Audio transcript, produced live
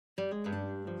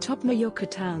Top Mallorca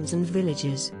towns and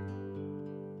villages.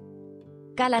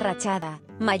 Cala Rajada,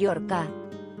 Mallorca.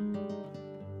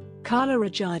 Cala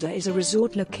Rajada is a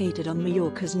resort located on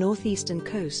Mallorca's northeastern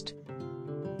coast.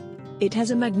 It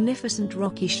has a magnificent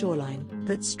rocky shoreline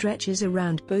that stretches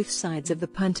around both sides of the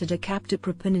Punta de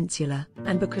Capdepera Peninsula,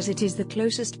 and because it is the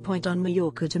closest point on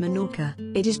Mallorca to Menorca,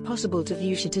 it is possible to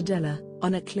view Ciutadella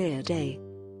on a clear day.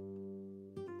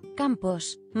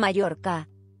 Campos, Mallorca.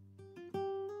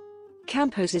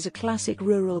 Campos is a classic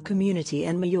rural community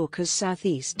in Mallorca's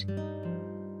southeast.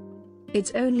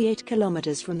 It's only 8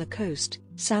 kilometers from the coast,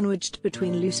 sandwiched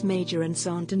between Luz Major and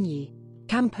Santanyí.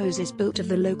 Campos is built of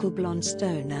the local blonde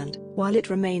stone and, while it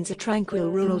remains a tranquil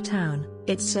rural town,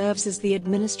 it serves as the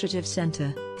administrative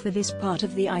center for this part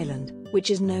of the island, which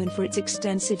is known for its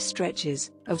extensive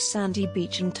stretches of sandy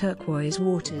beach and turquoise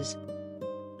waters.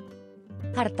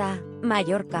 Arta,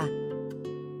 Mallorca.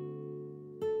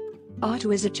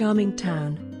 Arta is a charming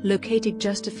town, located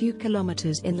just a few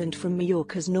kilometers inland from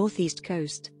Mallorca's northeast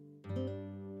coast.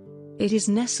 It is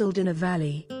nestled in a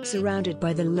valley, surrounded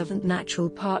by the Levant Natural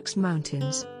Park's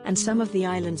mountains, and some of the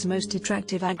island's most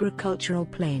attractive agricultural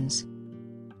plains.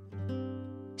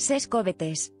 Ses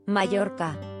Covetes,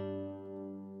 Mallorca.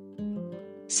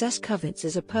 Ses Covetes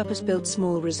is a purpose-built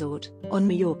small resort on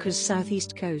Mallorca's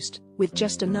southeast coast, with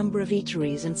just a number of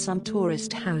eateries and some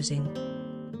tourist housing.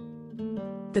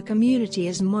 The community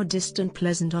is modest and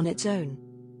pleasant on its own.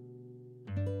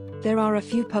 There are a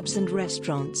few pubs and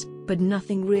restaurants, but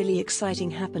nothing really exciting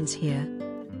happens here.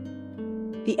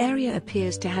 The area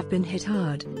appears to have been hit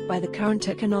hard by the current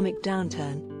economic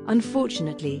downturn.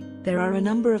 Unfortunately, there are a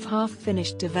number of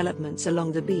half-finished developments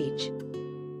along the beach.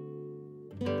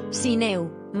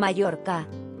 Sineu, Mallorca.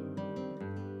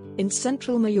 In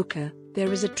central Mallorca,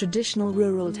 there is a traditional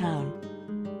rural town.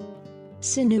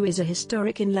 Sineu is a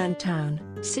historic inland town,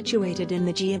 situated in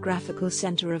the geographical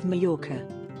center of Mallorca.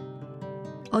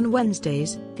 On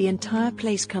Wednesdays, the entire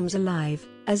place comes alive,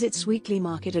 as its weekly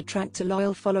market attracts a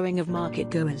loyal following of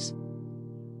market-goers.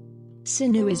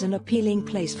 Sineu is an appealing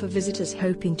place for visitors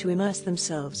hoping to immerse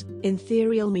themselves in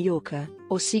ethereal Mallorca,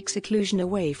 or seek seclusion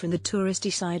away from the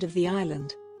touristy side of the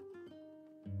island.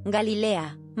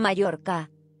 Galilea, Mallorca.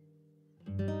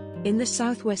 In the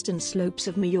southwestern slopes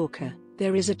of Mallorca,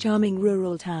 there is a charming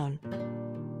rural town.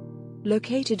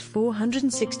 Located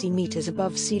 460 meters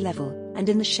above sea level, and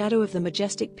in the shadow of the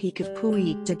majestic peak of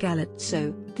Puig de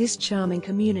Galatzo, this charming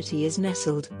community is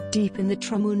nestled deep in the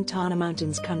Tramuntana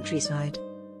Mountains countryside.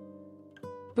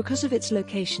 Because of its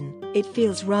location, it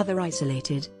feels rather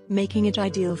isolated, making it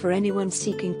ideal for anyone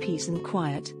seeking peace and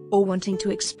quiet, or wanting to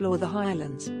explore the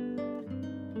highlands.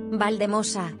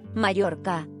 Valdemosa,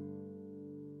 Mallorca.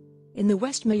 In the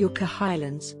West Mallorca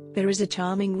highlands, there is a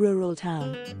charming rural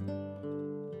town.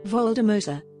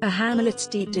 Valdemosa, a hamlet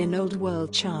steeped in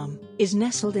old-world charm, is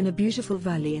nestled in a beautiful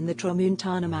valley in the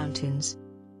Tramuntana Mountains.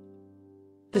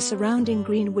 The surrounding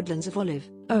green woodlands of olive,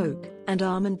 oak, and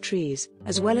almond trees,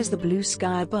 as well as the blue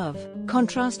sky above,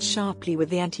 contrast sharply with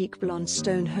the antique blonde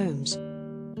stone homes.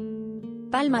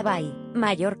 Palma Bay,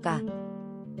 Mallorca.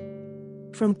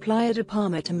 From Playa de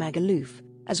Palma to Magaluf,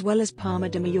 as well as Palma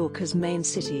de Mallorca's main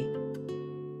city.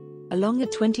 Along a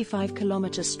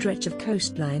 25-kilometer stretch of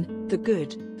coastline, the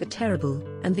good, the terrible,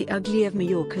 and the ugly of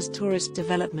Mallorca's tourist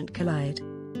development collide.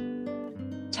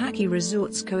 Tacky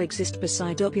resorts coexist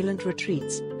beside opulent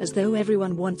retreats, as though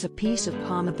everyone wants a piece of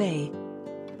Palma Bay.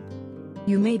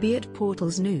 You may be at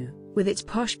Portals Nou, with its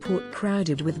posh port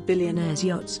crowded with billionaires'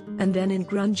 yachts, and then in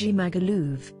grungy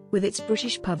Magaluf, with its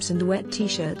British pubs and wet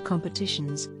t-shirt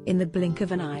competitions, in the blink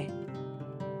of an eye.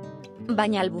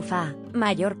 Banyalbufar,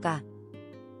 Mallorca.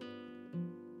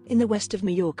 In the west of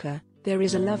Mallorca, there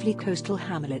is a lovely coastal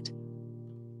hamlet.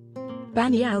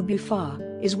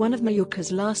 Banyalbufar is one of Mallorca's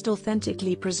last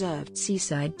authentically preserved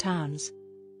seaside towns.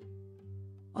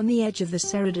 On the edge of the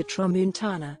Serra de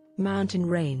Tramuntana mountain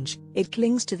range, it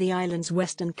clings to the island's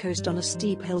western coast on a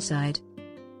steep hillside.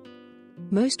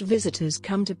 Most visitors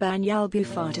come to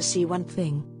Banyalbufar to see one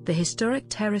thing: the historic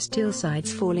terraced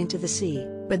hillsides fall into the sea,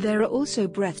 but there are also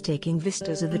breathtaking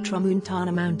vistas of the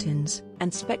Tramuntana Mountains,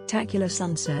 and spectacular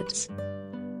sunsets.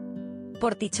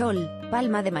 Portichol,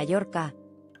 Palma de Mallorca.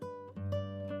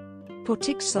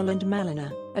 Portichol and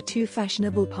Malina are two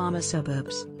fashionable Palma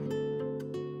suburbs.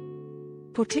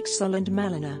 Portichol and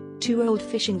Malina, two old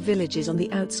fishing villages on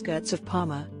the outskirts of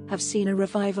Palma, have seen a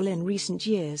revival in recent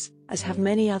years, as have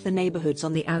many other neighborhoods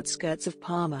on the outskirts of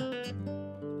Palma.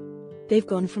 They've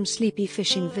gone from sleepy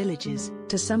fishing villages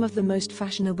to some of the most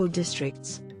fashionable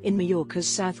districts in Mallorca's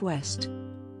southwest.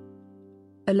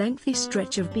 A lengthy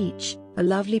stretch of beach, a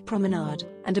lovely promenade,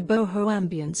 and a boho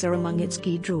ambience are among its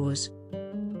key draws.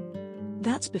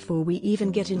 That's before we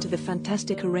even get into the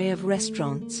fantastic array of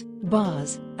restaurants,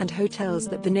 bars, and hotels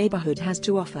that the neighborhood has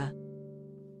to offer.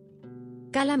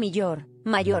 Cala Millor,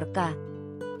 Mallorca.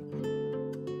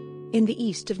 In the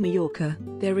east of Mallorca,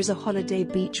 there is a holiday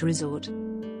beach resort.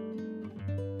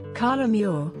 Cala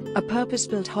Millor, a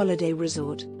purpose-built holiday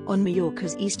resort on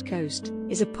Mallorca's east coast,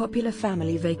 is a popular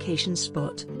family vacation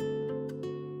spot.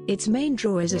 Its main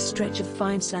draw is a stretch of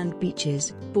fine sand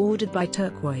beaches, bordered by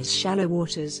turquoise shallow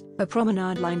waters, a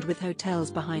promenade lined with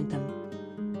hotels behind them.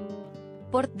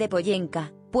 Port de Pollença,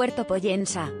 Puerto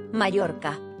Pollença,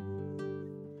 Mallorca.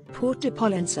 Port de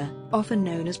Pollença, often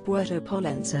known as Puerto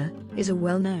Pollença, is a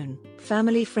well-known,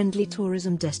 family-friendly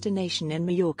tourism destination in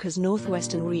Mallorca's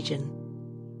northwestern region.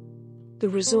 The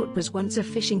resort was once a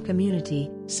fishing community,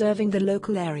 serving the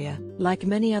local area, like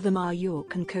many other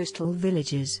Mallorcan coastal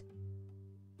villages.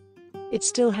 It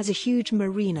still has a huge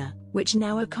marina, which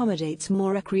now accommodates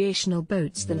more recreational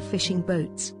boats than fishing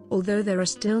boats, although there are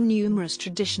still numerous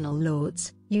traditional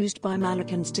lords, used by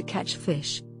Mallorcans to catch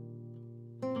fish.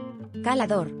 Cala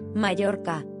d'Or,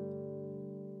 Mallorca.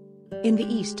 In the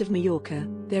east of Mallorca,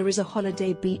 there is a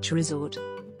holiday beach resort.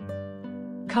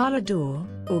 Cala d'Or,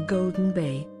 or Golden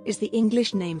Bay, is the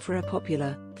English name for a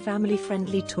popular,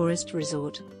 family-friendly tourist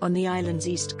resort on the island's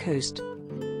east coast.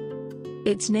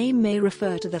 Its name may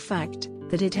refer to the fact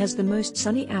that it has the most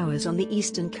sunny hours on the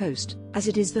eastern coast, as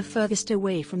it is the furthest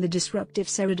away from the disruptive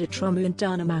Serra de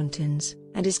Tramuntana mountains,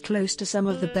 and is close to some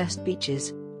of the best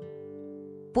beaches.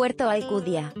 Puerto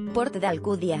Alcúdia, Port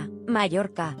d'Alcúdia,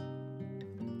 Mallorca.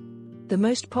 The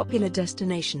most popular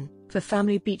destination for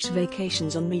family beach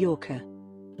vacations on Mallorca.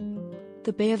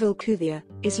 The Bay of Alcúdia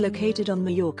is located on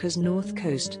Mallorca's north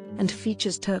coast and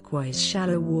features turquoise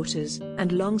shallow waters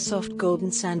and long soft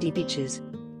golden sandy beaches.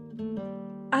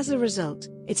 As a result,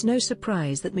 it's no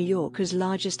surprise that Mallorca's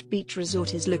largest beach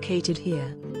resort is located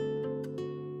here.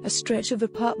 A stretch of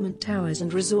apartment towers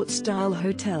and resort-style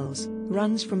hotels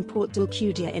runs from Port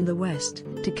d'Alcúdia in the west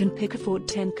to Canpicafort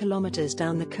 10 kilometers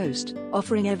down the coast,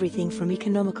 offering everything from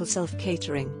economical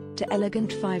self-catering to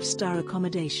elegant five-star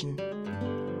accommodation.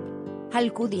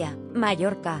 Alcúdia,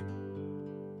 Mallorca.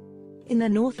 In the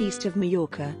northeast of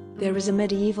Mallorca, there is a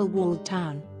medieval walled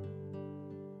town.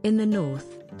 In the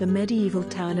north, the medieval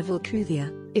town of Alcúdia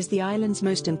is the island's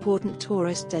most important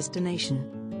tourist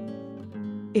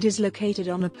destination. It is located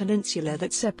on a peninsula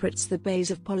that separates the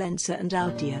bays of Pollença and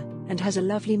Altea, and has a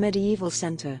lovely medieval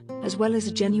center, as well as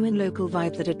a genuine local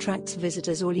vibe that attracts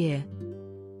visitors all year.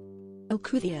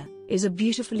 Alcúdia is a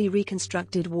beautifully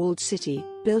reconstructed walled city,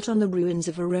 built on the ruins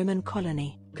of a Roman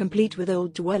colony, complete with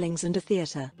old dwellings and a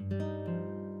theatre.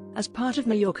 As part of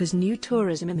Mallorca's new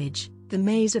tourism image, the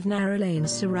maze of narrow lanes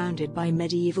surrounded by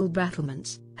medieval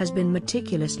battlements has been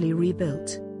meticulously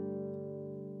rebuilt.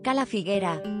 Cala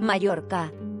Figuera,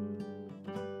 Mallorca.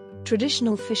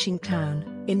 Traditional fishing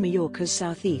town in Mallorca's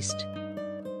southeast.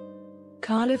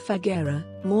 Cala Figuera,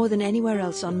 more than anywhere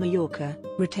else on Mallorca,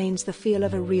 retains the feel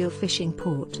of a real fishing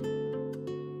port.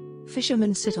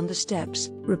 Fishermen sit on the steps,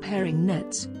 repairing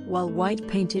nets, while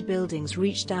white-painted buildings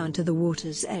reach down to the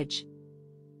water's edge.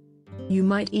 You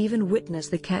might even witness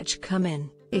the catch come in,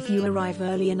 if you arrive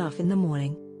early enough in the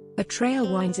morning. A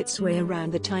trail winds its way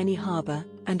around the tiny harbor,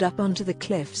 and up onto the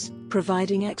cliffs,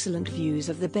 providing excellent views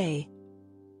of the bay.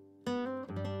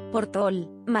 Portol,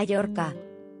 Mallorca.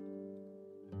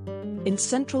 In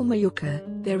central Mallorca,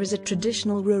 there is a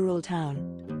traditional rural town.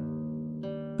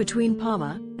 Between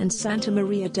Palma and Santa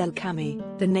Maria del Camí,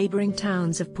 the neighboring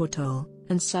towns of Portol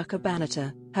and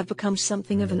Sacabanata have become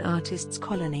something of an artist's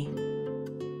colony.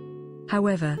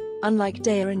 However, unlike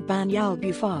Daya and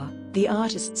Banyalbufar, the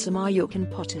artists are Mallorcan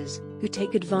potters, who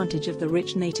take advantage of the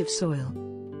rich native soil.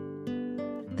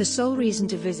 The sole reason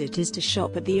to visit is to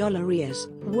shop at the olarias,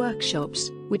 workshops,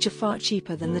 which are far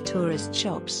cheaper than the tourist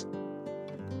shops.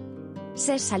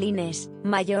 Ses Salines,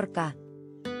 Mallorca.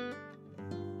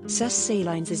 Ses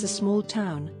Salines is a small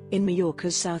town in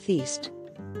Mallorca's southeast.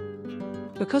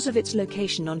 Because of its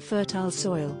location on fertile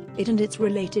soil, it and its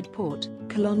related port,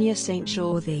 Colonia Saint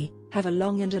Jordi, have a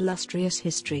long and illustrious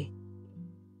history.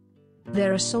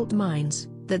 There are salt mines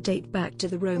that date back to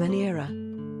the Roman era.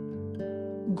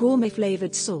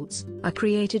 Gourmet-flavored salts are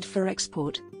created for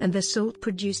export, and the salt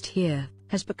produced here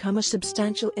has become a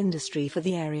substantial industry for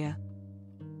the area.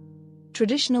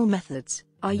 Traditional methods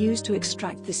are used to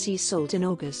extract the sea salt in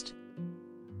August.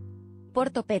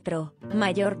 Porto Petro,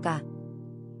 Mallorca.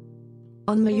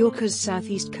 On Mallorca's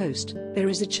southeast coast, there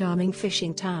is a charming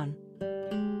fishing town.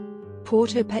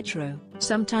 Porto Petro,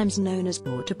 sometimes known as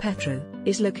Porto Petro,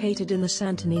 is located in the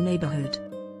Santini neighborhood.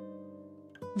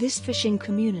 This fishing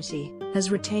community has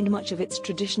retained much of its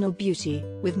traditional beauty,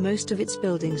 with most of its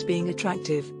buildings being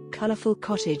attractive, colorful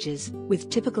cottages with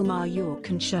typical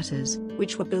Mallorcan shutters,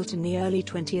 which were built in the early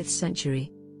 20th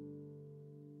century.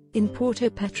 In Porto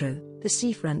Petro, the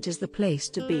seafront is the place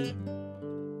to be.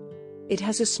 It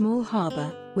has a small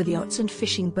harbor, with yachts and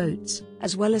fishing boats,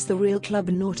 as well as the Real Club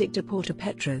Nautic de Porto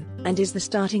Petro, and is the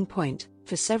starting point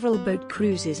for several boat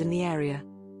cruises in the area.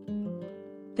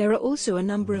 There are also a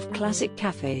number of classic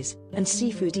cafes and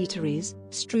seafood eateries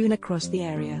strewn across the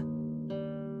area.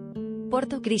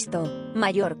 Porto Cristo,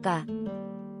 Mallorca.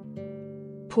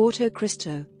 Porto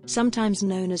Cristo, sometimes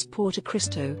known as Porto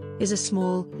Cristo, is a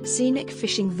small, scenic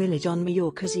fishing village on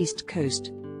Mallorca's east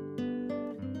coast.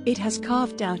 It has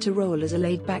carved out a role as a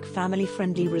laid-back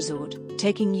family-friendly resort,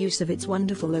 taking use of its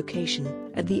wonderful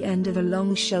location at the end of a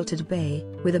long sheltered bay,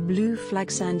 with a blue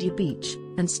flag sandy beach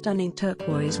and stunning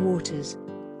turquoise waters.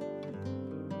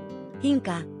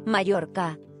 Inca,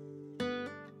 Mallorca.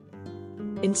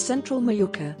 In central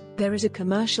Mallorca, there is a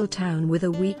commercial town with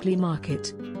a weekly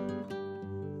market.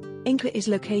 Inca is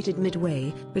located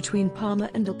midway between Palma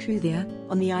and Alcudia,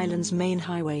 on the island's main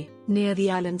highway, near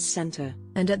the island's center,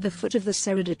 and at the foot of the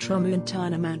Serra de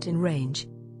Tramuntana mountain range.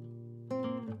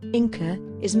 Inca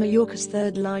is Mallorca's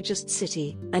third largest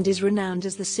city, and is renowned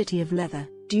as the city of leather,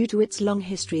 due to its long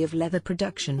history of leather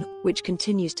production, which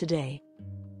continues today.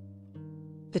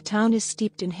 The town is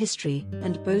steeped in history,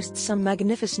 and boasts some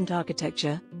magnificent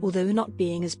architecture, although not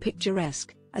being as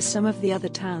picturesque as some of the other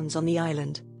towns on the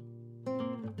island.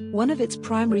 One of its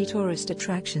primary tourist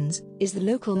attractions is the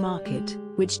local market,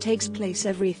 which takes place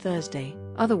every Thursday.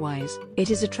 Otherwise, it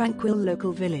is a tranquil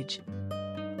local village.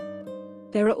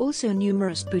 There are also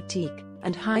numerous boutique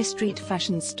and high street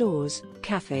fashion stores,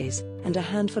 cafes, and a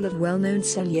handful of well-known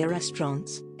cellar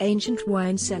restaurants, ancient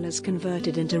wine cellars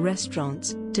converted into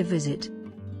restaurants, to visit.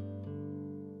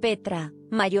 Petra,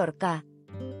 Mallorca.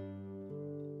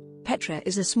 Petra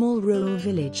is a small rural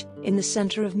village in the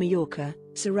center of Mallorca,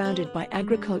 surrounded by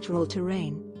agricultural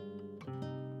terrain.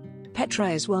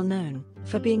 Petra is well known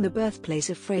for being the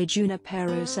birthplace of Fray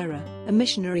Junipero Serra, a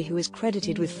missionary who is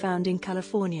credited with founding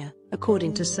California,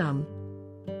 according to some.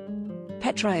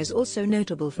 Petra is also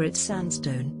notable for its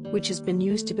sandstone, which has been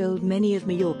used to build many of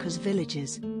Mallorca's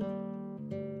villages.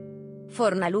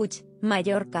 Fornalutx,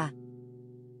 Mallorca.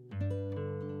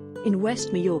 In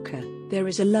West Mallorca, there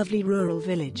is a lovely rural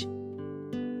village.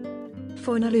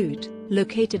 Fornalutx,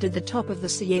 located at the top of the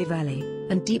Sillé Valley,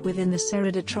 and deep within the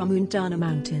Serra de Tramuntana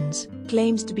mountains,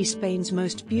 claims to be Spain's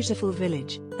most beautiful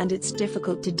village, and it's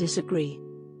difficult to disagree.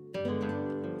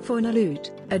 Fornalutx,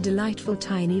 a delightful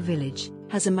tiny village,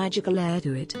 has a magical air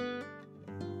to it.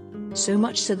 So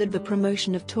much so that the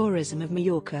promotion of tourism of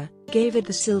Mallorca gave it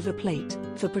the silver plate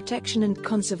for protection and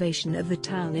conservation of the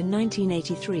town in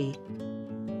 1983.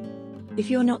 If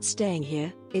you're not staying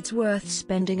here, it's worth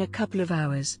spending a couple of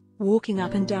hours walking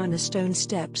up and down the stone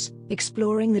steps,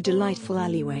 exploring the delightful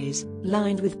alleyways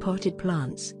lined with potted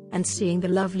plants, and seeing the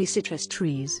lovely citrus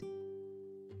trees.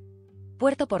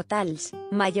 Puerto Portals,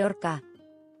 Mallorca.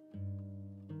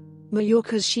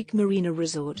 Mallorca's chic marina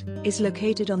resort is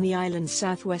located on the island's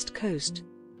southwest coast.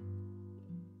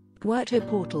 Puerto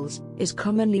Portals is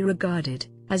commonly regarded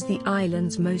as the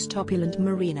island's most opulent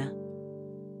marina.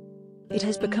 It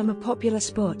has become a popular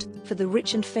spot for the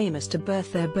rich and famous to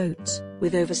berth their boats,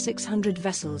 with over 600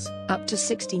 vessels, up to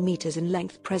 60 meters in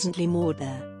length, presently moored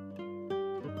there.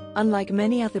 Unlike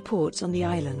many other ports on the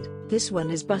island, this one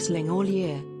is bustling all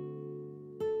year.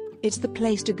 It's the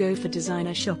place to go for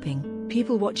designer shopping,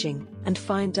 people watching, and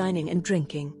fine dining and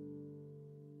drinking.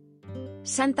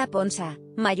 Santa Ponsa,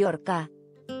 Mallorca.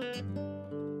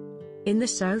 In the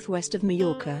southwest of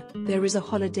Mallorca, there is a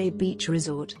holiday beach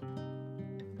resort.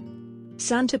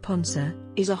 Santa Ponsa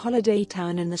is a holiday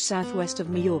town in the southwest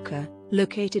of Mallorca,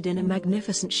 located in a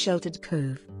magnificent sheltered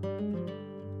cove.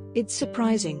 It's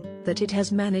surprising that it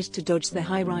has managed to dodge the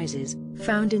high-rises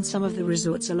found in some of the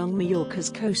resorts along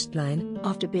Mallorca's coastline,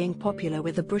 after being popular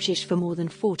with the British for more than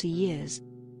 40 years.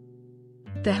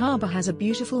 The harbour has a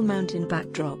beautiful mountain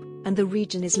backdrop, and the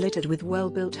region is littered with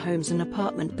well-built homes and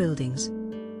apartment buildings.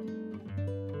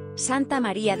 Santa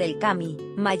María del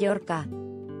Camí, Mallorca.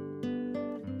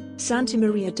 Santa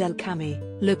Maria del Camí,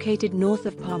 located north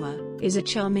of Palma, is a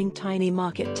charming tiny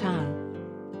market town.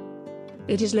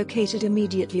 It is located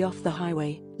immediately off the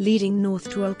highway, leading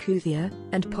north to Alcudia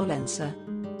and Pollença.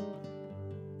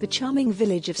 The charming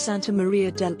village of Santa Maria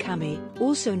del Camí,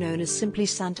 also known as simply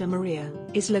Santa Maria,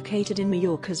 is located in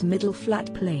Mallorca's middle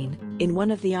flat plain, in one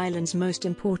of the island's most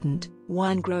important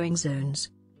wine-growing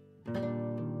zones.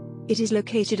 It is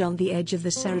located on the edge of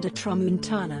the Serra da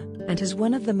Tramuntana, and has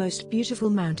one of the most beautiful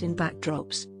mountain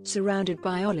backdrops, surrounded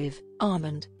by olive,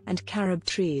 almond, and carob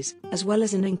trees, as well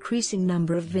as an increasing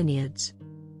number of vineyards.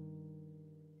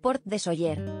 Port de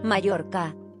Sóller,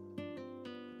 Mallorca.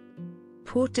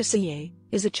 Port de Sóller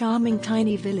is a charming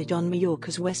tiny village on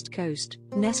Mallorca's west coast,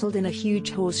 nestled in a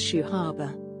huge horseshoe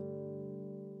harbour.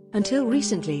 Until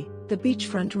recently, the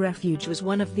beachfront refuge was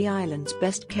one of the island's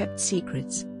best-kept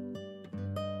secrets.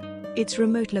 Its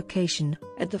remote location,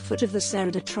 at the foot of the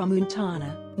Serra da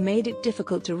Tramuntana, made it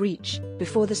difficult to reach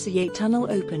before the Sóller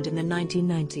Tunnel opened in the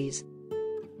 1990s.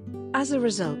 As a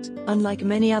result, unlike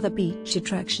many other beach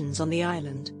attractions on the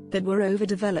island that were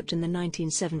overdeveloped in the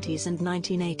 1970s and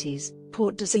 1980s,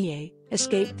 Port de Sóller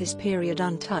escaped this period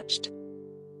untouched.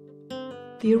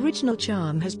 The original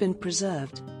charm has been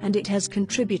preserved, and it has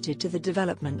contributed to the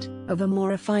development of a more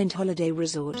refined holiday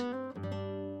resort.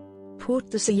 Port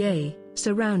de Sóller,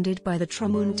 surrounded by the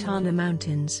Tramuntana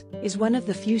Mountains, is one of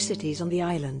the few cities on the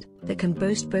island that can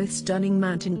boast both stunning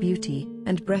mountain beauty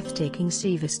and breathtaking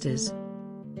sea vistas.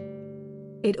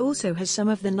 It also has some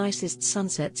of the nicest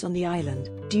sunsets on the island,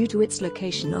 due to its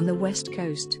location on the west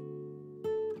coast.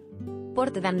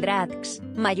 Port d'Andratx,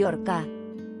 Mallorca.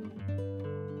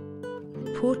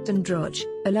 Port d'Andratx,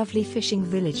 a lovely fishing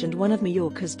village and one of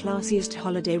Mallorca's classiest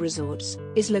holiday resorts,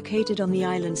 is located on the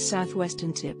island's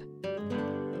southwestern tip.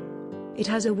 It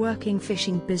has a working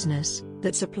fishing business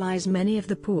that supplies many of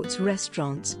the port's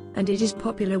restaurants, and it is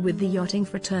popular with the yachting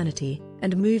fraternity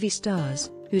and movie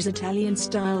stars, whose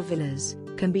Italian-style villas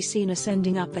can be seen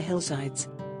ascending up the hillsides.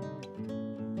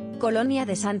 Colonia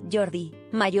de Sant Jordi,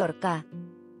 Mallorca.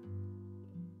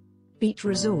 Beach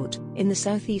resort in the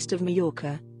southeast of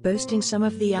Mallorca, boasting some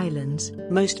of the island's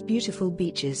most beautiful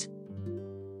beaches.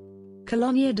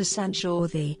 Colonia de Sant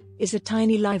Jordi is a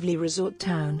tiny lively resort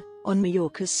town on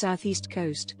Mallorca's southeast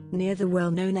coast, near the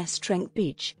well-known Estrenc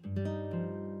beach.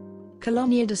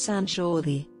 Colonia de Sant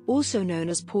Jordi, also known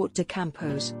as Port de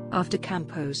Campos, after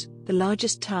Campos, the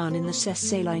largest town in the Ses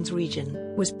Salines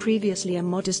region, was previously a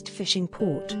modest fishing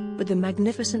port, but the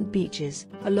magnificent beaches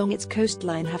along its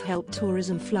coastline have helped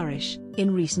tourism flourish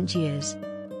in recent years.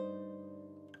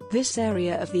 This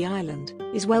area of the island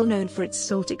is well known for its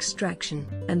salt extraction,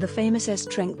 and the famous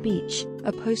Estrenc beach,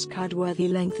 a postcard-worthy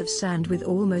length of sand with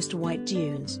almost white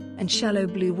dunes and shallow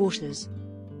blue waters.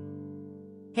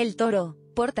 El Toro,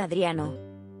 Port Adriano.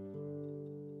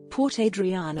 Port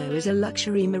Adriano is a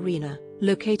luxury marina,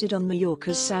 located on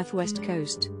Mallorca's southwest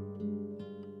coast.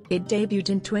 It debuted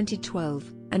in 2012,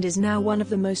 and is now one of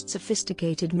the most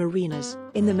sophisticated marinas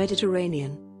in the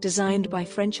Mediterranean, designed by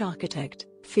French architect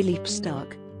Philippe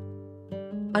Starck.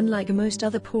 Unlike most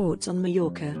other ports on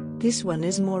Mallorca, this one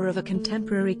is more of a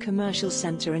contemporary commercial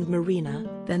center and marina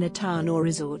than a town or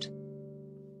resort.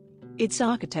 Its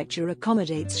architecture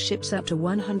accommodates ships up to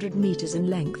 100 meters in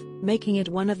length, making it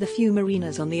one of the few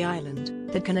marinas on the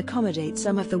island that can accommodate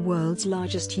some of the world's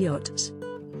largest yachts.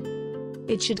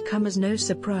 It should come as no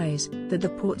surprise that the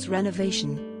port's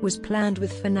renovation was planned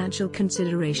with financial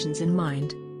considerations in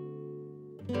mind.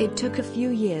 It took a few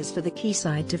years for the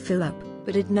quayside to fill up,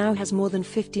 but it now has more than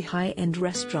 50 high-end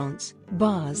restaurants,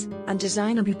 bars, and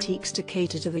designer boutiques to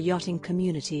cater to the yachting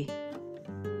community.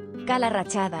 Cala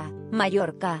Rachada,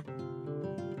 Mallorca.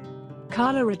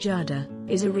 Cala Rajada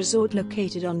is a resort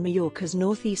located on Mallorca's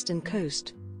northeastern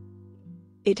coast.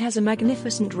 It has a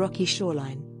magnificent rocky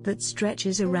shoreline that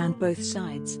stretches around both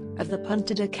sides of the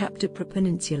Punta de Capdepera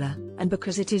Peninsula, and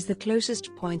because it is the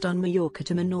closest point on Mallorca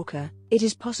to Menorca, it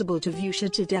is possible to view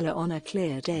Ciutadella on a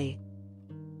clear day.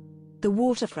 The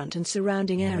waterfront and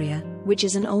surrounding area, which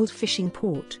is an old fishing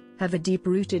port, have a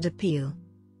deep-rooted appeal.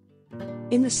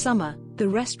 In the summer, the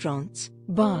restaurants,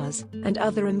 bars, and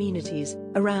other amenities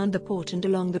around the port and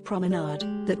along the promenade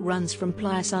that runs from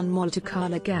Playa San Mol to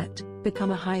Cala Gat become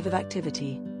a hive of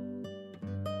activity.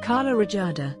 Cala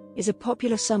Rajada is a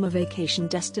popular summer vacation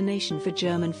destination for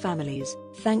German families,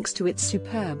 thanks to its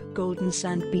superb golden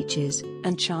sand beaches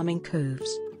and charming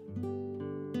coves.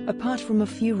 Apart from a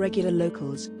few regular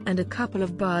locals and a couple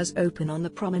of bars open on the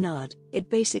promenade, it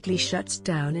basically shuts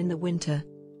down in the winter.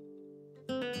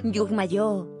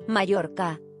 Llucmajor,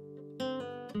 Mallorca.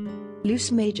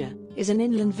 Lluç Major is an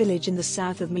inland village in the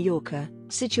south of Mallorca,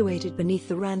 situated beneath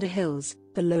the Randa Hills,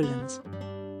 the lowlands.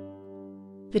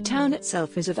 The town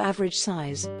itself is of average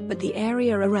size, but the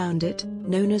area around it,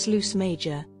 known as Lluç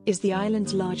Major, is the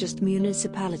island's largest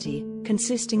municipality,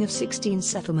 consisting of 16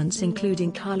 settlements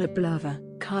including Cala Blava,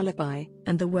 Cala Bai,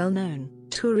 and the well-known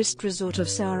tourist resort of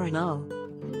Saranal.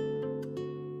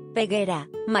 Peguera,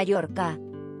 Mallorca.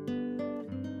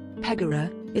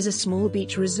 Peguera is a small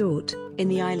beach resort in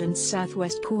the island's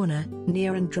southwest corner,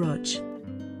 near Androch.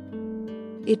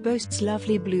 It boasts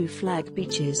lovely blue flag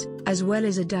beaches, as well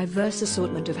as a diverse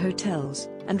assortment of hotels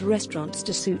and restaurants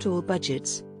to suit all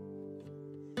budgets.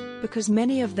 Because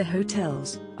many of the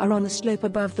hotels are on a slope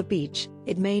above the beach,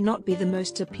 it may not be the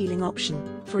most appealing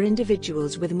option for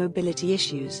individuals with mobility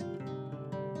issues.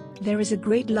 There is a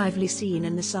great lively scene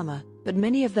in the summer, but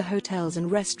many of the hotels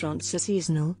and restaurants are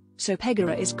seasonal, so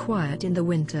Pegara is quiet in the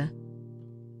winter.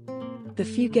 The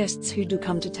few guests who do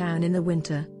come to town in the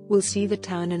winter will see the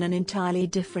town in an entirely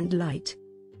different light.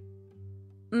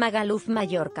 Magaluf,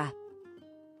 Mallorca.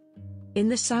 In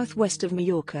the southwest of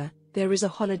Mallorca, there is a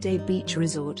holiday beach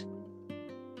resort.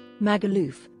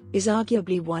 Magaluf is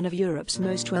arguably one of Europe's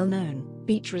most well-known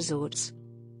beach resorts.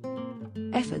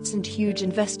 Efforts and huge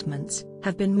investments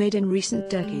have been made in recent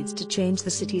decades to change the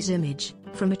city's image,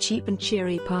 from a cheap and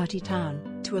cheery party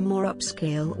town to a more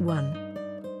upscale one.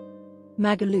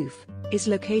 Magaluf is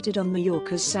located on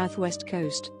Mallorca's southwest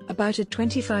coast, about a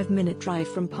 25-minute drive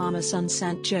from Palma San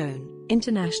Sant Joan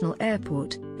International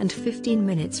Airport, and 15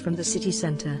 minutes from the city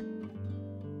centre.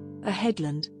 A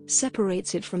headland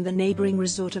separates it from the neighbouring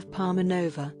resort of Palma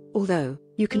Nova, although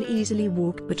you can easily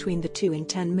walk between the two in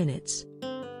 10 minutes.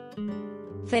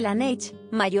 Felanitx,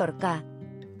 Mallorca.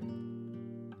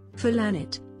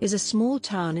 Felanitx is a small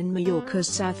town in Mallorca's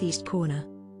southeast corner.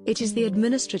 It is the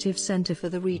administrative centre for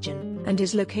the region and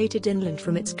is located inland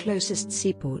from its closest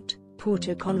seaport,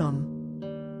 Puerto Colom.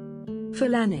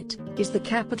 Felanitx is the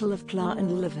capital of Clar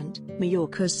and Levant,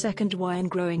 Mallorca's second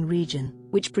wine-growing region,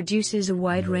 which produces a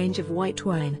wide range of white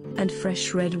wine and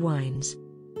fresh red wines.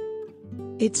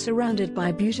 It's surrounded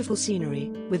by beautiful scenery,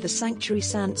 with the sanctuary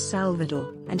Sant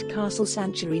Salvador and Castle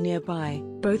Sanctuary nearby,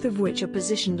 both of which are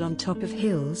positioned on top of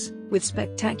hills, with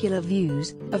spectacular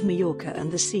views of Mallorca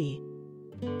and the sea.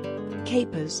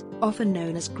 Capers, often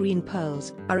known as green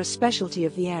pearls, are a specialty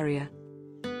of the area.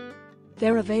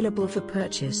 They're available for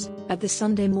purchase at the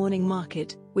Sunday morning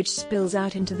market, which spills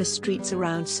out into the streets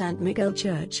around St. Miguel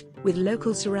Church, with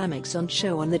local ceramics on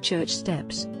show on the church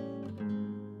steps.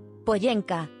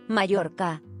 Pollença,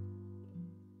 Mallorca.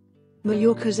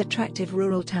 Mallorca's attractive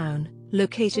rural town,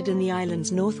 located in the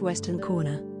island's northwestern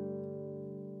corner.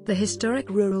 The historic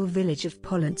rural village of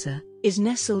Pollença is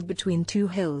nestled between two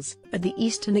hills at the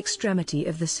eastern extremity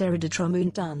of the Serra de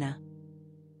Tramuntana.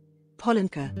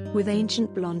 Pollença, with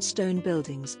ancient blonde stone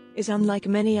buildings, is unlike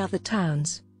many other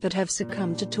towns that have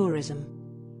succumbed to tourism.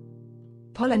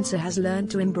 Pollença has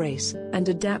learned to embrace and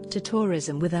adapt to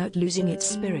tourism without losing its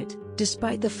spirit,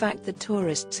 despite the fact that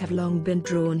tourists have long been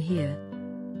drawn here.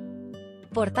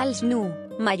 Portals Nou,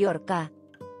 Mallorca.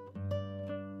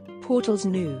 Portals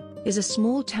Nou is a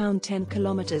small town 10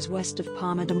 kilometers west of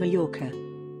Palma de Mallorca.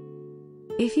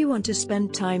 If you want to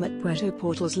spend time at Puerto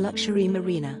Portal's luxury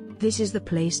marina, this is the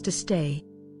place to stay.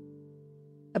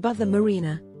 Above the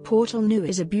marina, Portal Nou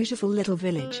is a beautiful little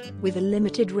village, with a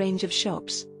limited range of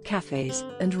shops, cafes,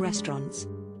 and restaurants.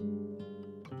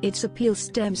 Its appeal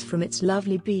stems from its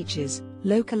lovely beaches,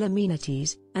 local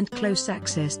amenities, and close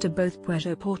access to both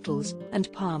Puerto Portals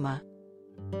and Palma.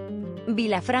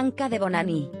 Vilafranca de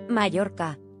Bonany,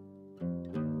 Mallorca.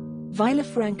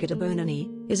 Vilafranca de Bonany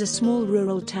is a small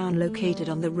rural town located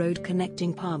on the road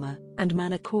connecting Palma and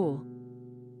Manacor.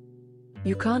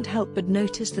 You can't help but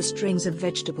notice the strings of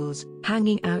vegetables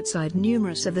hanging outside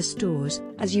numerous of the stores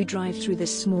as you drive through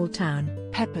this small town: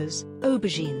 peppers,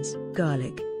 aubergines,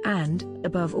 garlic, and,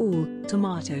 above all,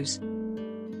 tomatoes.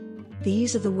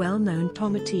 These are the well-known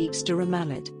tomatillos de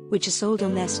Ramallet, which are sold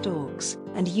on their stalks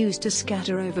and used to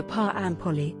scatter over Pa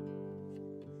Ampoli.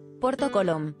 Porto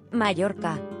Colom,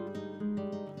 Mallorca.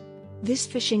 This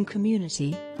fishing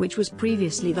community, which was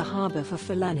previously the harbour for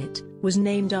Felanitx, was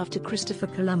named after Christopher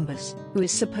Columbus, who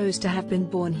is supposed to have been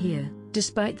born here,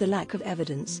 despite the lack of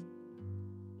evidence.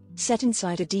 Set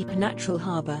inside a deep natural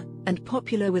harbour, and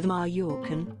popular with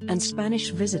Mallorcan and Spanish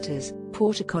visitors,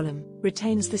 Porto Colom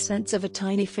retains the sense of a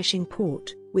tiny fishing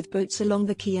port, with boats along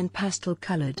the quay and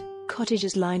pastel-coloured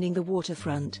cottages lining the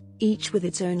waterfront, each with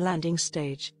its own landing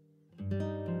stage.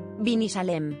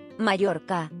 Binissalem,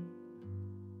 Mallorca.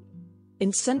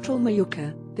 In central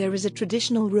Mallorca, there is a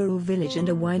traditional rural village and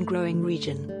a wine-growing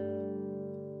region.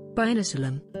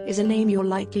 Binissalem is a name you're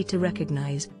likely to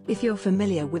recognize if you're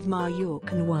familiar with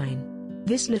Mallorcan wine.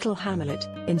 This little hamlet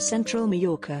in central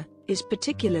Mallorca is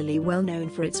particularly well known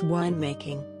for its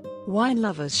winemaking. Wine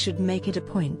lovers should make it a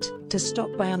point to stop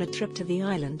by on a trip to the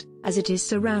island, as it is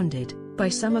surrounded by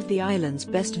some of the island's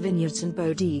best vineyards and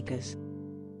bodegas.